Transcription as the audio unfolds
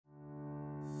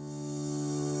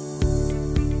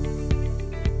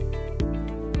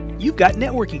you've got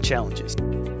networking challenges.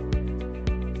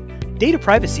 Data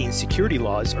privacy and security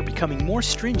laws are becoming more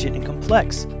stringent and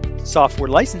complex. Software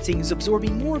licensing is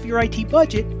absorbing more of your IT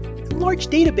budget, and large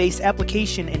database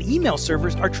application and email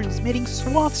servers are transmitting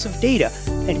swaths of data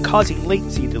and causing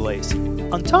latency delays.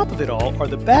 On top of it all are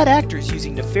the bad actors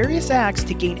using nefarious acts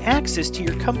to gain access to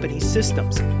your company's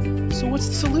systems. So what's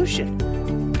the solution?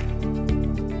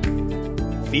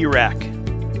 vRack.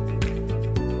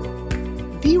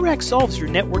 vRack solves your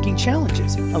networking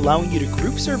challenges, allowing you to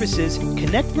group services,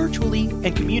 connect virtually,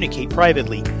 and communicate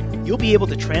privately. You'll be able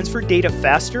to transfer data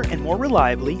faster and more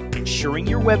reliably, ensuring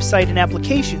your website and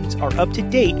applications are up to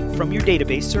date from your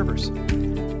database servers.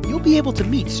 You'll be able to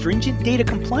meet stringent data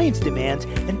compliance demands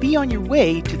and be on your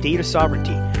way to data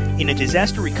sovereignty. In a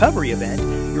disaster recovery event,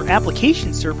 your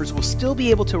application servers will still be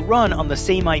able to run on the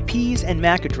same IPs and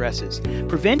MAC addresses,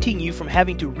 preventing you from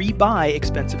having to rebuy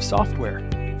expensive software.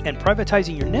 And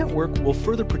privatizing your network will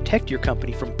further protect your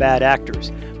company from bad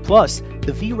actors. Plus,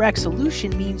 the vRack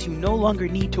solution means you no longer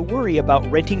need to worry about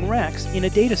renting racks in a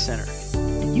data center.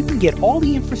 You can get all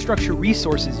the infrastructure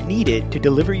resources needed to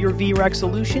deliver your vRack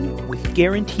solution with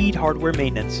guaranteed hardware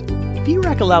maintenance.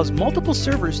 vRack allows multiple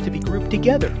servers to be grouped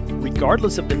together,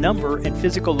 regardless of the number and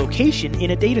physical location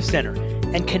in a data center,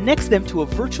 and connects them to a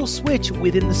virtual switch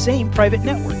within the same private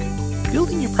network.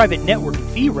 Building your private network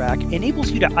with vRack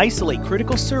enables you to isolate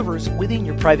critical servers within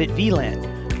your private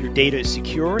VLAN. Your data is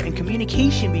secure and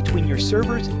communication between your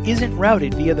servers isn't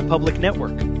routed via the public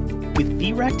network. With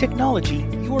vRack technology,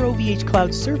 your OVH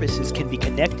Cloud services can be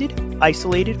connected,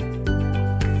 isolated,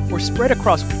 or spread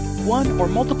across one or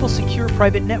multiple secure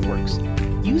private networks.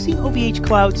 Using OVH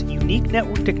Cloud's unique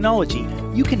network technology,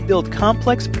 you can build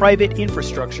complex private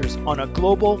infrastructures on a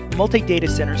global multi-data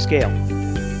center scale.